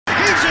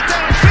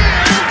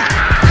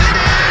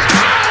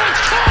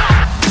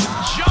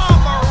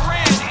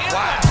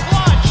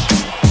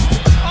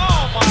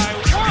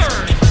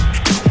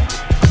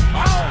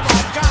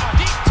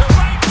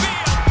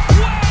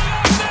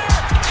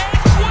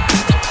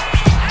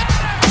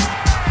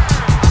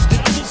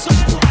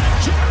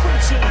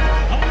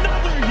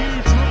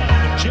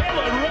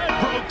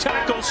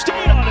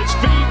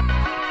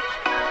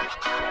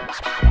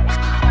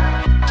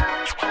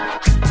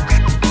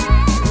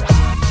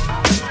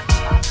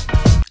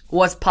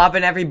What's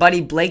poppin',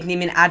 everybody? Blake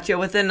Neiman at you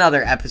with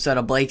another episode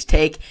of Blake's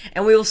Take,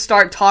 and we will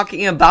start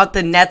talking about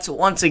the Nets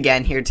once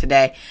again here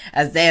today,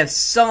 as they have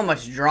so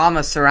much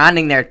drama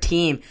surrounding their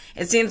team.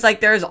 It seems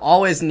like there's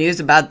always news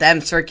about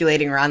them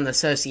circulating around the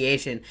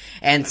association,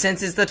 and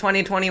since it's the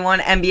 2021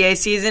 NBA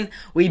season,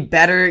 we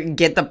better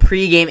get the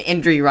pregame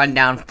injury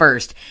rundown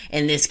first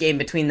in this game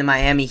between the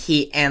Miami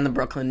Heat and the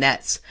Brooklyn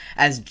Nets,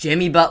 as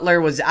Jimmy Butler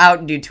was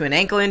out due to an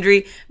ankle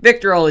injury,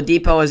 Victor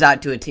Oladipo was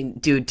out due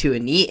to a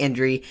knee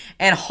injury,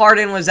 and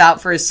Harden was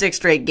out for his sixth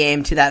straight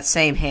game to that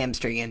same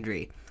hamstring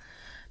injury.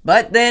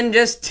 But then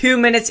just 2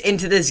 minutes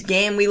into this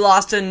game, we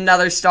lost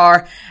another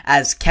star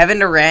as Kevin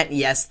Durant,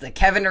 yes, the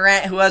Kevin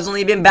Durant who has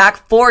only been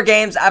back 4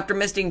 games after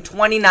missing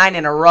 29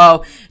 in a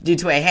row due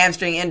to a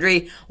hamstring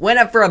injury, went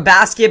up for a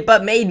basket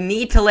but made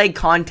knee-to-leg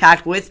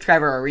contact with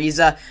Trevor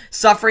Ariza,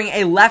 suffering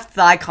a left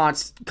thigh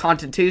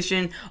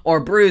contusion,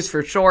 or bruise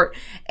for short,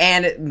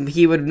 and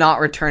he would not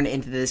return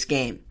into this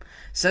game.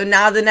 So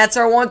now the Nets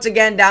are once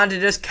again down to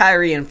just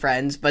Kyrie and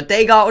friends, but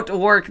they got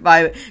worked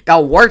by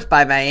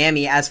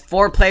Miami as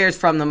 4 players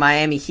from the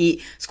Miami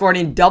Heat scored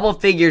in double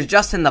figures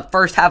just in the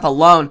first half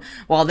alone,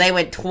 while they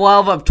went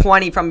 12 of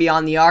 20 from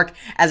beyond the arc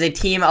as a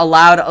team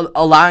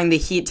allowing the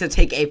Heat to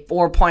take a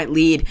 4-point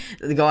lead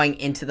going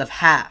into the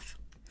half.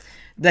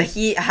 The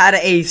Heat had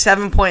a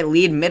 7-point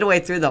lead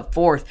midway through the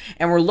fourth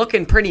and were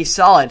looking pretty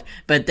solid,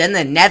 but then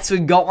the Nets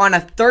would go on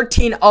a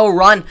 13-0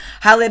 run,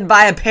 highlighted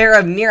by a pair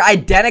of near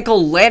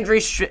identical Landry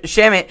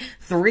Shamet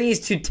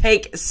threes to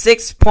take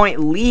 6-point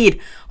lead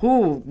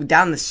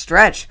down the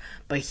stretch.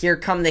 But here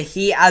come the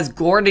Heat as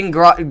Goran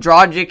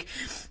Dragic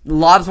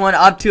lobs one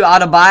up to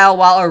Adebayo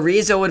while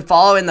Ariza would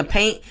follow in the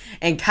paint,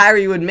 and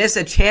Kyrie would miss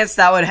a chance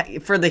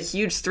for the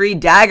huge 3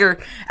 dagger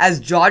as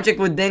Dragic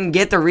would then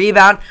get the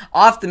rebound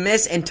off the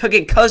miss and took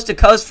it coast to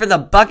coast for the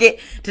bucket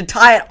to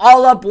tie it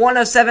all up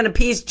 107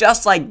 apiece,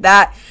 just like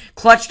that.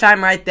 Clutch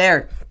time right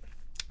there.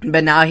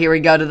 But now here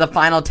we go to the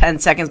final 10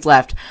 seconds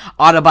left.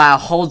 Adebayo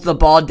holds the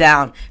ball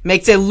down,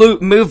 makes a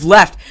move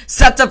left,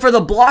 sets up for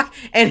the block,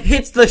 and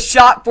hits the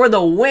shot for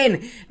the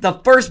win. The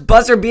first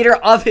buzzer beater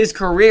of his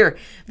career.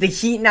 The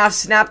Heat now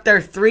snapped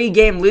their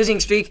 3-game losing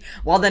streak,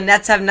 while the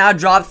Nets have now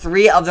dropped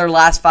 3 of their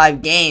last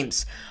 5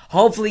 games.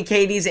 Hopefully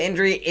KD's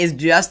injury is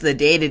just the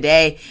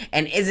day-to-day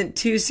and isn't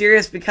too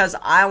serious, because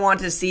I want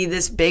to see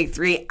this big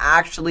 3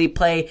 actually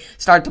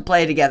start to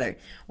play together.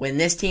 When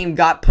this team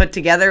got put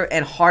together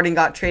and Harden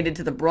got traded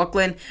to the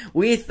Brooklyn,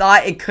 we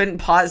thought it couldn't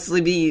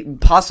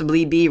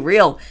possibly be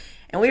real.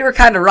 And we were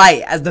kind of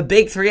right, as the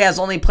big 3 has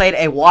only played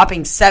a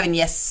whopping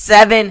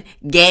 7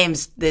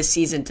 games this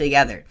season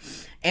together.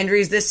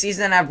 Injuries this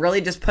season have really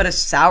just put a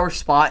sour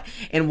spot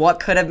in what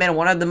could have been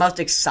one of the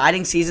most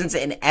exciting seasons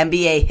in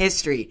NBA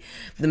history.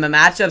 The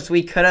matchups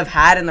we could have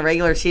had in the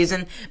regular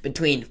season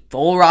between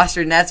full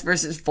roster Nets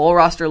versus full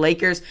roster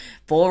Lakers,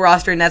 full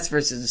roster Nets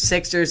versus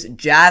Sixers,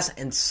 Jazz,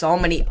 and so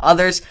many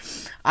others.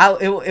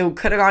 It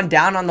could have gone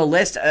down on the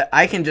list.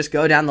 I can just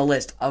go down the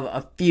list of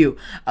a few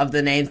of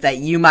the names that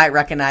you might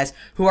recognize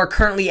who are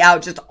currently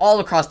out just all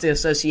across the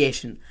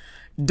association.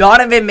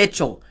 Donovan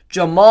Mitchell,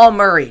 Jamal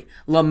Murray,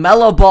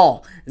 LaMelo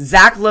Ball,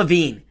 Zach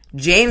LaVine,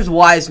 James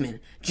Wiseman,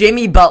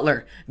 Jimmy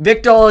Butler,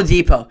 Victor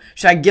Oladipo,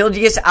 Shai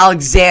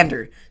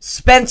Gilgeous-Alexander,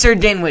 Spencer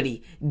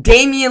Dinwiddie,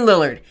 Damian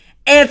Lillard,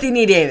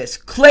 Anthony Davis,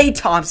 Klay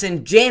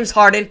Thompson, James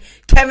Harden,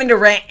 Kevin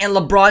Durant, and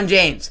LeBron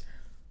James.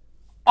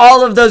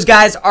 All of those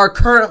guys are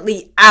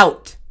currently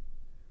out.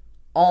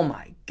 Oh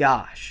my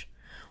gosh.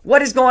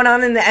 What is going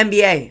on in the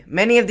NBA?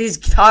 Many of these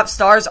top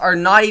stars are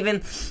not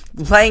even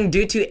playing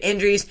due to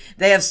injuries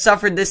they have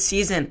suffered this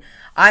season.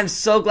 I'm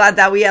so glad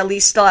that we at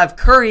least still have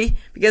Curry,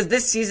 because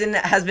this season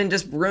has been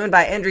just ruined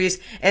by injuries,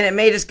 and it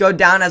may just go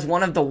down as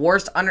one of the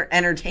worst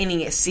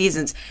entertaining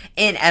seasons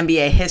in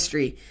NBA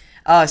history.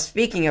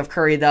 Speaking of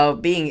Curry, though,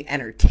 being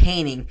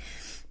entertaining,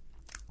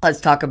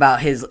 let's talk about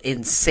his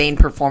insane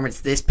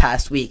performance this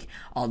past week.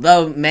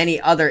 Although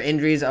many other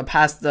injuries are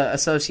past the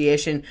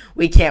association,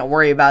 we can't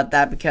worry about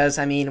that because,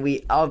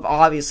 we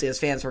obviously as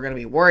fans, we're going to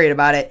be worried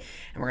about it,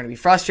 and we're going to be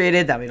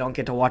frustrated that we don't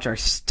get to watch our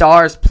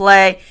stars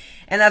play,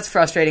 and that's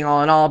frustrating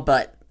all in all,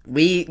 but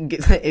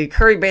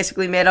Curry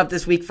basically made up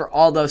this week for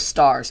all those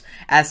stars.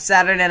 As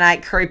Saturday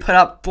night, Curry put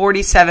up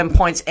 47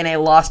 points in a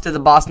loss to the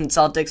Boston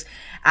Celtics,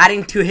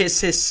 adding to his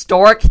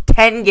historic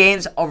 10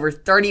 games over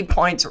 30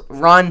 points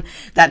run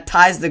that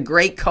ties the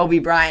great Kobe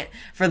Bryant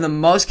for the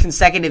most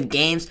consecutive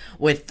games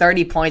with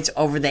 30 points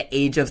over the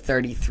age of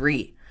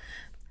 33.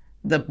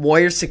 The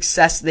Warriors'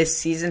 success this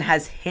season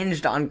has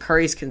hinged on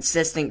Curry's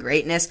consistent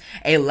greatness,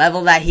 a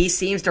level that he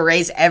seems to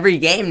raise every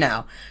game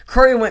now.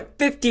 Curry went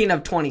 15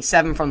 of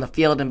 27 from the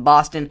field in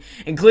Boston,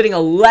 including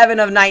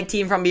 11 of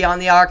 19 from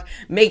beyond the arc,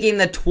 making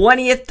the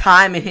 20th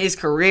time in his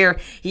career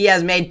he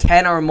has made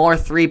 10 or more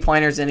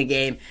three-pointers in a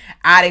game,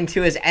 adding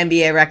to his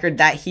NBA record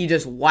that he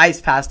just wipes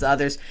past the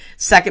others.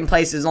 Second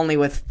place is only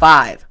with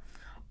 5.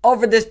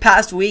 Over this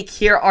past week,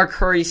 here are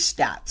Curry's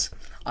stats.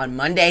 On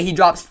Monday, he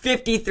drops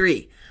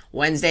 53.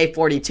 Wednesday,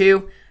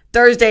 42.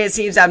 Thursday, it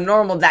seems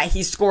abnormal that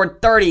he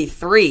scored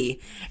 33.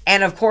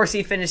 And of course,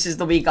 he finishes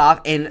the week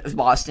off in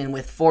Boston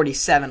with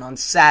 47 on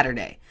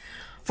Saturday.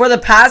 For the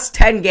past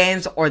 10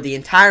 games, or the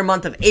entire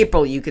month of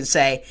April, you could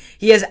say,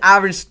 he has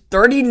averaged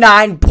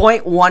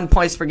 39.1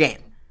 points per game.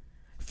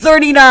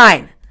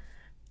 39!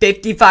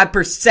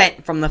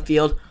 55% from the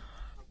field,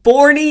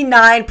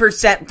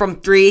 49% from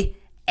three,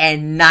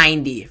 and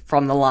 90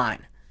 from the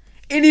line.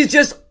 It is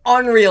just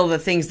unreal the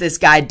things this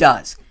guy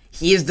does.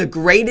 He is the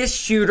greatest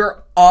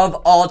shooter of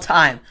all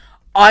time,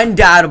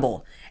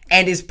 undoubtable,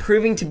 and is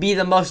proving to be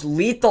the most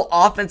lethal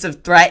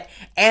offensive threat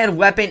and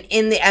weapon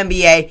in the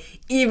NBA,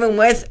 even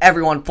with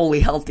everyone fully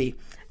healthy.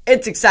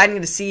 It's exciting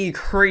to see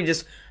Curry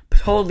just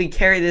totally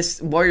carry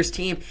this Warriors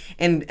team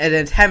in an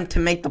attempt to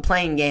make the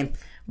playing game.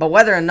 But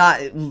whether or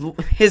not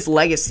his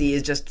legacy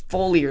is just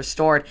fully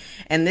restored,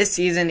 and this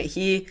season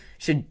he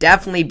should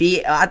definitely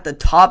be at the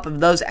top of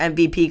those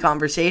MVP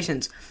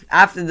conversations.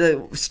 After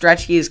the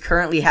stretch he is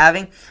currently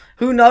having,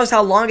 who knows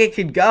how long it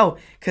could go,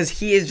 because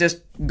he is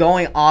just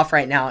going off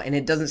right now, and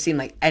it doesn't seem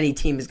like any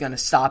team is going to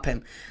stop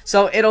him.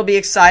 So it'll be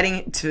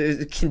exciting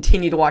to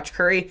continue to watch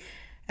Curry,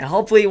 and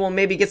hopefully we'll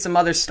maybe get some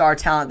other star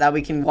talent that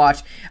we can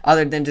watch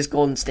other than just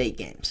Golden State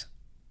games.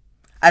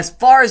 As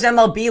far as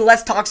MLB,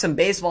 let's talk some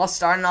baseball,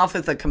 starting off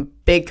with a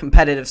big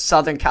competitive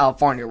Southern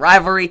California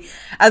rivalry,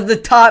 as the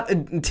top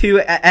two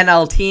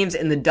NL teams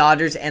in the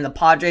Dodgers and the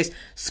Padres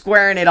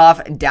squaring it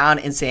off down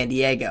in San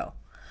Diego.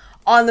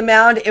 On the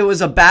mound, it was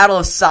a battle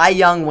of Cy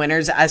Young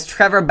winners as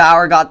Trevor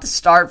Bauer got the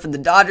start for the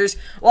Dodgers,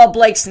 while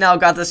Blake Snell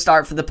got the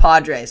start for the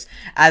Padres.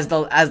 As the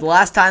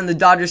last time the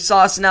Dodgers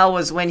saw Snell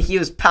was when he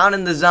was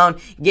pounding the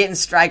zone, getting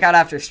strikeout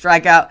after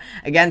strikeout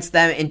against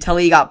them until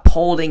he got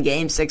pulled in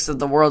Game 6 of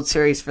the World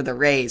Series for the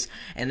Rays,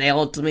 and they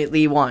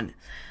ultimately won.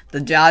 The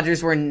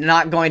Dodgers were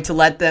not going to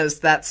let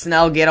that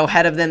Snell get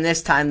ahead of them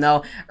this time,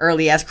 though,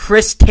 early as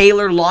Chris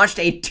Taylor launched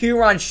a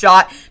 2-run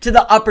shot to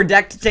the upper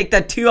deck to take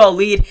the 2-0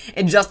 lead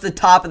in just the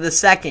top of the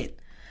second.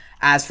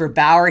 As for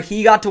Bauer,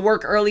 he got to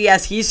work early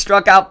as he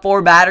struck out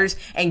 4 batters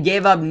and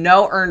gave up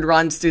no earned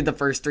runs through the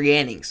first 3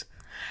 innings.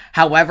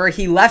 However,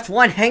 he left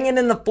one hanging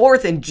in the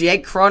 4th, and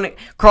Jake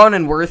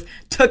Cronenworth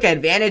took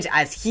advantage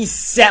as he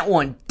sent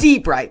one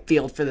deep right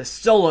field for the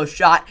solo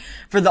shot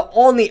for the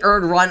only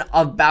earned run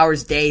of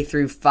Bauer's day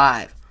through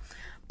 5.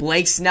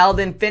 Blake Snell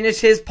then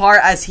finished his part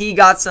as he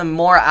got some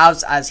more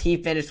outs as he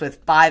finished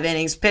with 5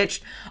 innings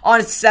pitched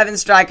on 7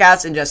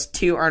 strikeouts and just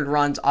 2 earned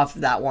runs off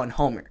of that 1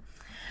 homer.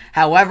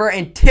 However,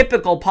 in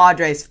typical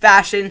Padres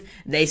fashion,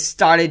 they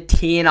started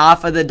teeing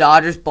off of the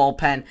Dodgers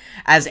bullpen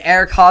as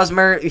Eric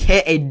Hosmer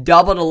hit a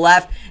double to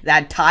left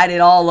that tied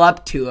it all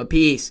up 2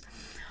 apiece.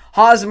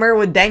 Hosmer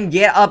would then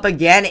get up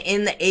again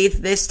in the 8th.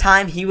 This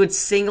time, he would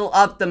single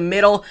up the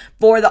middle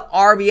for the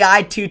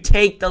RBI to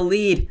take the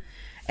lead.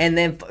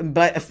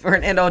 But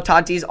Fernando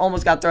Tatis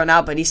almost got thrown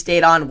out, but he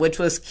stayed on, which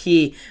was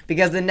key,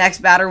 because the next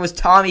batter was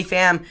Tommy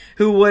Pham,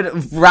 who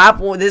would wrap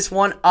this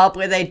one up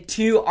with a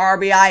 2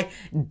 RBI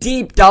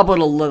deep double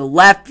to the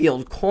left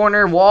field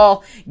corner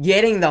wall,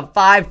 getting the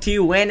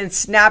 5-2 win and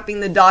snapping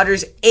the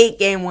Dodgers'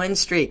 8-game win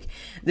streak.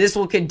 This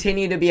will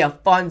continue to be a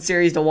fun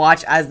series to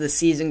watch as the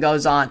season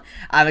goes on.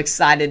 I'm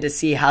excited to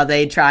see how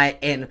they try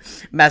and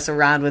mess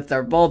around with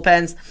their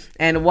bullpens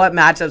and what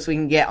matchups we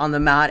can get on the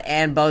mound,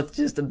 and both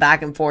just the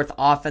back and forth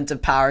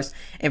offensive powers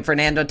in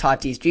Fernando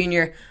Tatis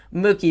Jr.,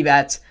 Mookie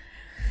Betts.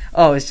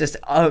 Oh, it's just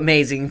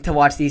amazing to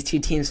watch these two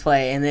teams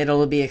play, and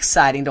it'll be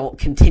exciting to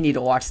continue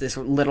to watch this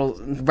little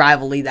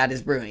rivalry that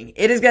is brewing.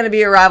 It is going to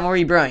be a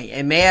rivalry brewing.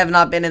 It may have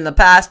not been in the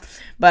past,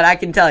 but I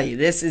can tell you,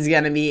 this is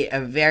going to be a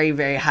very,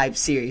 very hyped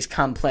series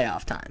come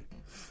playoff time.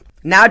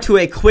 Now to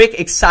a quick,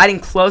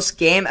 exciting, close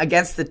game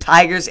against the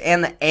Tigers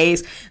and the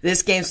A's.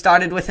 This game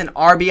started with an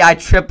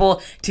RBI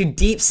triple to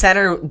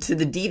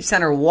the deep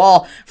center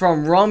wall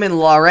from Roman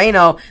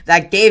Laureano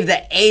that gave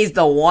the A's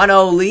the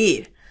 1-0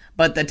 lead.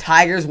 But the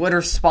Tigers would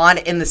respond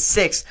in the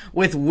 6th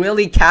with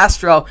Willie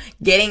Castro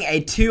getting a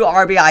 2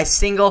 RBI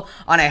single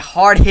on a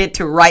hard hit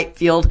to right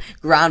field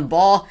ground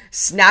ball,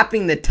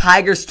 snapping the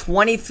Tigers'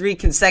 23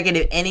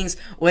 consecutive innings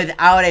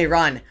without a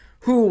run.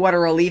 What a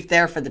relief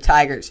there for the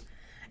Tigers.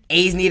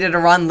 A's needed a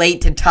run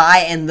late to tie,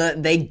 and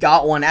they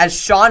got one as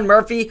Sean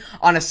Murphy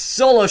on a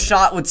solo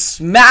shot would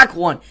smack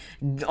one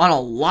on a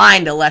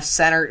line to left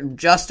center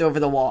just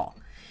over the wall.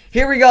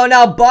 Here we go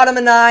now, bottom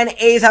of 9.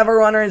 A's have a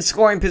runner in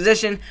scoring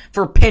position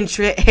for pinch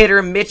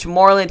hitter Mitch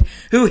Moreland,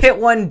 who hit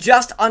one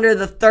just under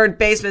the third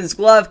baseman's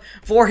glove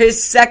for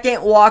his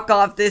 2nd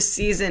walk-off this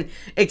season,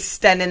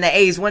 extending the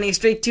A's winning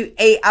streak to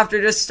 8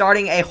 after just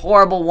starting a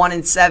horrible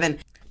 1-7.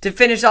 To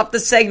finish off the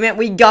segment,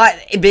 we got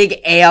big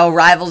AL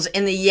rivals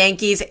in the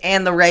Yankees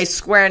and the Rays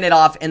squaring it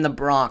off in the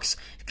Bronx.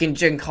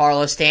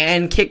 Giancarlo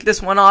Stanton kicked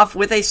this one off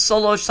with a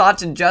solo shot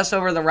to just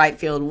over the right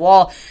field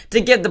wall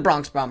to give the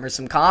Bronx Bombers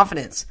some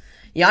confidence.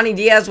 Yandy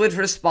Diaz would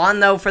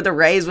respond, though, for the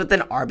Rays with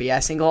an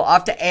RBI single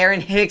off to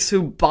Aaron Hicks,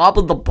 who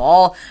bobbled the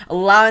ball,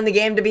 allowing the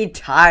game to be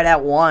tied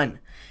at 1.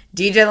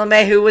 DJ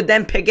LeMahieu would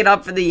then pick it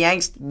up for the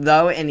Yanks,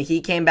 though, and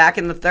he came back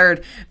in the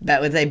third, but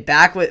with a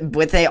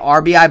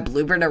RBI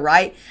blooper to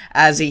right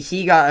as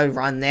he got a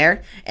run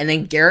there. And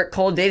then Garrett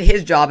Cole did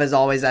his job as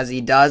always, as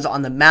he does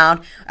on the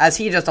mound, as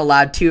he just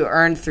allowed 2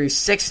 earned through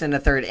 6 and a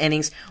third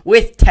innings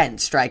with 10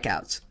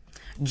 strikeouts.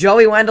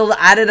 Joey Wendell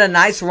added a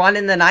nice run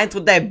in the ninth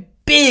with a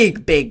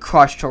big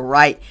crush to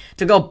right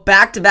to go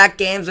back-to-back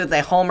games with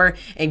a homer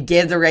and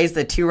give the Rays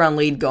the 2-run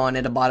lead going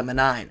at the bottom of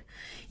 9.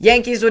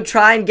 Yankees would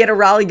try and get a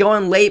rally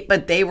going late,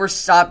 but they were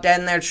stopped dead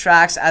in their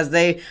tracks as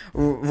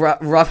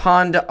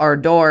Rougned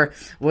Odor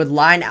would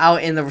line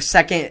out in the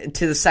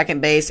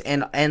second base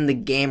and end the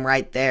game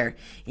right there.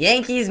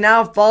 Yankees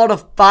now fall to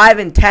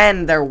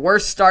 5-10, their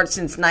worst start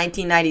since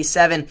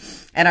 1997,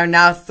 and are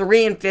now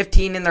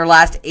 3-15 in their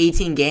last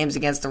 18 games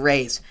against the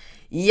Rays.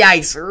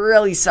 Yikes,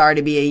 really sorry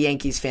to be a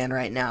Yankees fan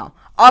right now.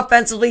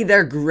 Offensively,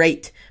 they're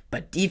great,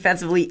 but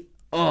defensively,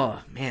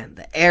 oh man,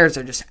 the errors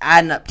are just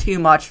adding up too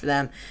much for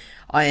them.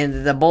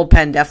 And the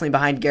bullpen definitely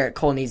behind Garrett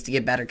Cole needs to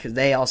get better because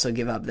they also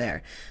give up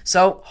there.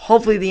 So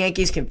hopefully the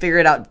Yankees can figure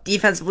it out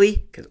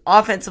defensively, because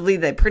offensively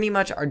they pretty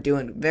much are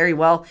doing very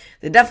well.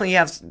 They definitely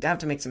have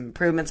to make some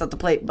improvements at the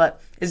plate,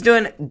 but it's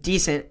doing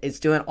decent. It's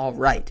doing all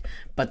right.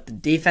 But the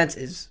defense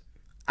is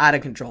out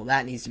of control.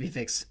 That needs to be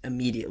fixed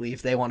immediately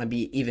if they want to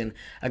be even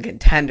a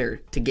contender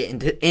to get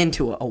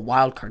into a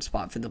wild card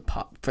spot for the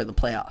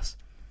playoffs.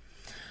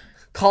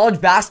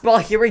 College basketball,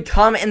 here we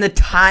come, and the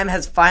time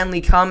has finally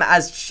come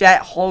as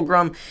Chet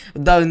Holmgren,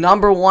 the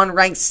number 1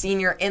 ranked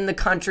senior in the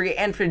country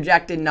and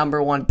projected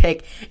number 1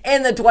 pick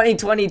in the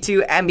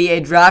 2022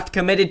 NBA draft,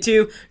 committed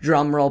to,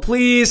 drumroll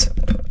please,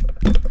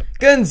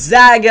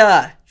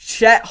 Gonzaga.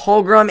 Chet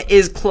Holmgren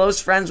is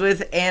close friends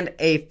with and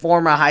a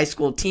former high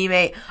school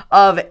teammate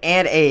of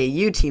and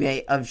AAU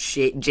teammate of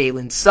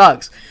Jalen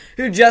Suggs,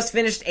 who just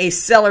finished a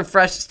stellar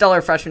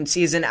freshman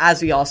season,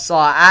 as we all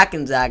saw at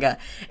Gonzaga,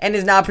 and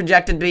is now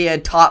projected to be a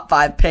top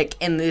 5 pick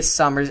in this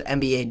summer's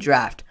NBA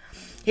draft.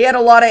 He had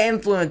a lot of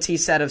influence, he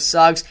said of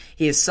Suggs.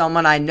 He is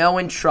someone I know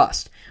and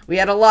trust. We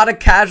had a lot of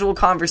casual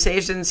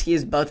conversations. He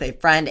is both a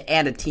friend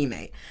and a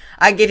teammate.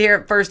 I get hear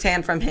it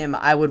firsthand from him.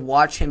 I would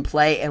watch him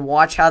play and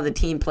watch how the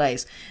team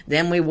plays.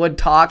 Then we would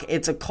talk.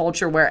 It's a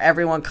culture where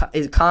everyone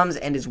comes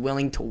and is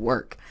willing to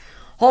work.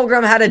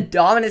 Holmgren had a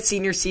dominant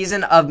senior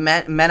season of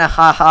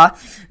Minnehaha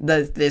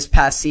this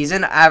past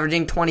season,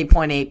 averaging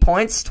 20.8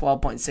 points,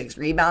 12.6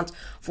 rebounds,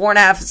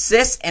 4.5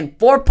 assists, and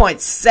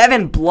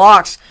 4.7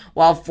 blocks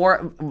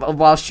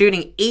while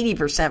shooting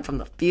 80% from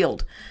the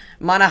field.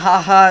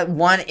 Minnehaha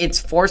won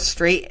its 4th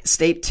straight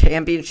state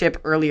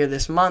championship earlier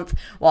this month,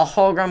 while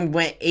Holmgren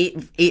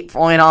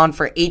went on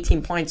for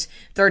 18 points,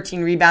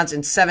 13 rebounds,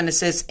 and 7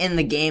 assists in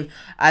the game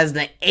as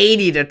the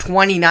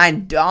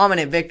 80-29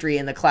 dominant victory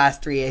in the Class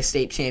 3A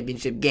state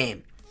championship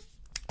game.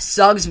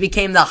 Suggs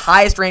became the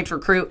highest-ranked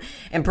recruit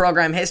in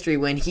program history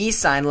when he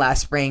signed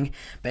last spring,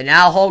 but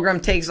now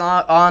Holmgren takes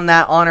on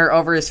that honor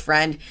over his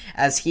friend,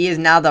 as he is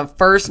now the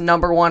first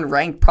number 1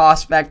 ranked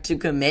prospect to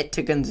commit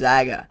to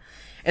Gonzaga.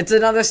 It's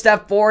another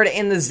step forward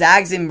in the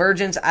Zags'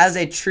 emergence as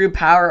a true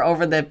power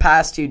over the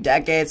past 2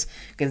 decades.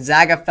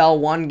 Gonzaga fell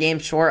 1 game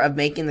short of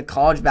making the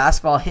college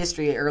basketball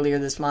history earlier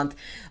this month,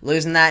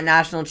 losing that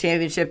national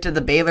championship to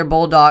the Baylor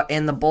Bulldog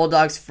in the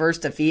Bulldogs'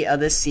 first defeat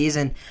of this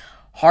season.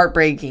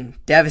 Heartbreaking,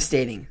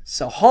 devastating.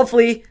 So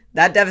hopefully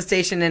that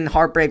devastation and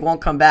heartbreak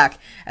won't come back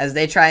as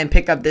they try and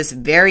pick up this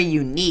very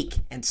unique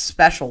and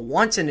special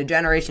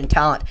once-in-a-generation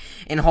talent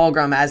in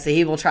Holmgren, as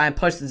he will try and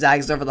push the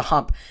Zags over the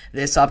hump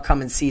this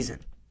upcoming season.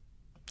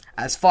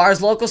 As far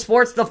as local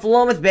sports, the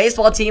Philomath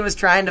baseball team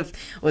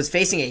was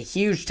facing a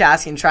huge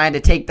task in trying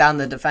to take down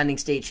the defending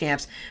state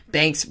champs,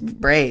 Banks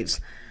Braves.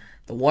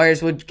 The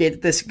Warriors would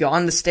get this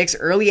on the sticks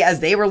early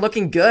as they were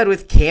looking good,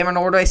 with Cameron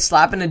Ordway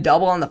slapping a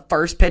double on the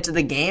first pitch of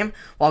the game,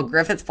 while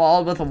Griffith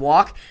followed with a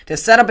walk to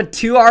set up a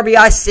 2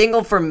 RBI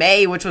single for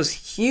May, which was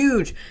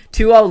huge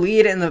 2-0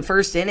 lead in the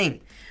first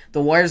inning.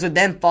 The Warriors would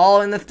then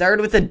follow in the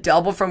third with a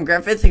double from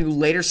Griffith, who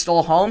later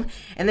stole home,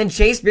 and then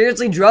Chase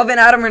Beardsley drove in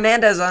Adam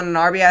Hernandez on an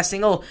RBI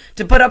single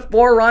to put up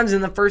 4 runs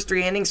in the first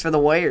 3 innings for the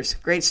Warriors.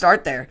 Great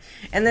start there.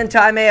 And then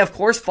Ty May, of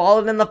course,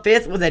 followed in the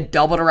 5th with a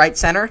double to right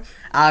center.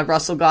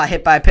 Russell got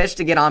hit by a pitch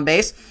to get on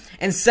base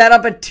and set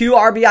up a 2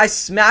 RBI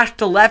smash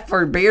to left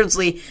for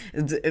Beardsley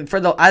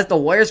as the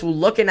Warriors were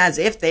looking as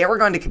if they were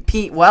going to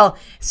compete well,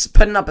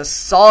 putting up a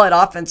solid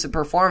offensive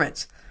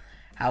performance.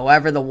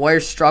 However, the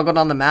Warriors struggled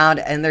on the mound,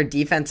 and their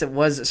defense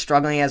was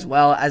struggling as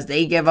well, as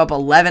they gave up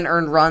 11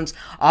 earned runs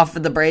off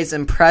of the Braves'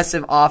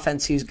 impressive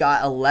offense, who's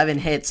got 11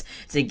 hits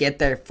to get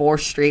their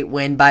 4th straight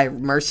win by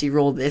mercy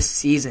rule this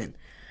season.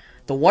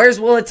 The Warriors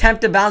will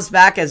attempt to bounce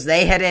back as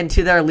they head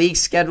into their league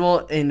schedule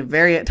in a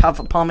very tough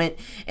opponent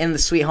in the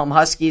Sweet Home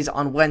Huskies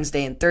on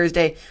Wednesday and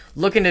Thursday,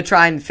 looking to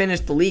try and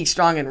finish the league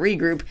strong and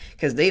regroup,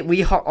 because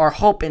we are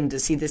hoping to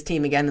see this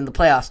team again in the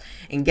playoffs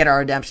and get our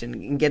redemption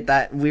and get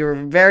that. We were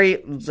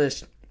very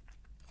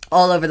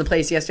all over the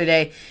place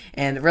yesterday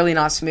and really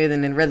not smooth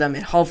and in rhythm,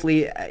 and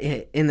hopefully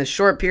in the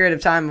short period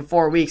of time of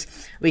 4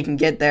 weeks we can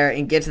get there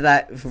and get to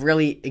that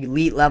really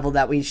elite level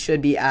that we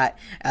should be at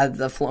as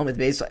the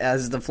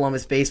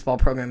Philomath baseball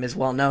program is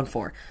well known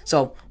for.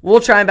 So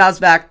we'll try and bounce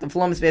back. The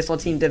Philomath baseball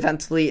team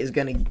defensively is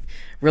going to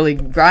really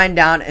grind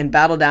down and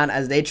battle down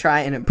as they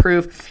try and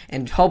improve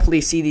and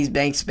hopefully see these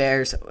Banks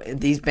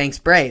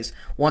Braves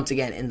once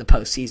again in the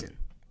postseason.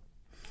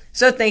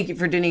 So thank you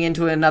for tuning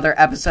into another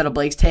episode of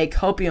Blake's Take.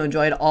 Hope you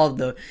enjoyed all of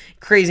the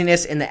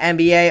craziness in the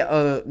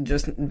NBA.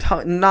 Just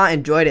not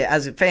enjoyed it.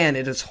 As a fan,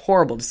 it is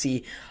horrible to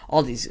see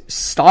all these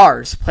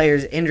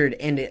players injured,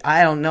 and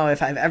I don't know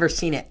if I've ever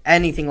seen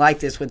anything like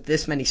this with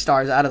this many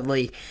stars out of the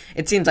league.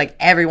 It seems like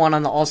everyone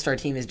on the All-Star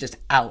team is just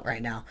out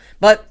right now.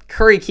 But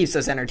Curry keeps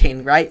us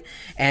entertained, right?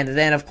 And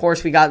then, of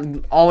course, we got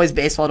always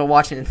baseball to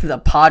watch, and the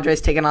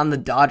Padres taking on the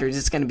Dodgers.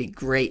 It's going to be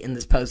great in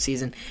this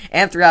postseason,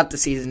 and throughout the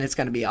season, it's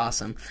going to be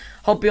awesome.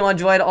 Hope you all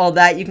enjoyed all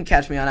that. You can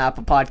catch me on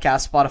Apple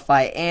Podcasts,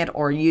 Spotify, and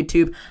or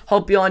YouTube.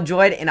 Hope you all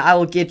enjoyed, and I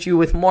will get you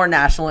with more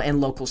national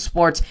and local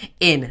sports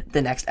in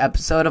the next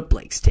episode of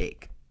Blake's Take.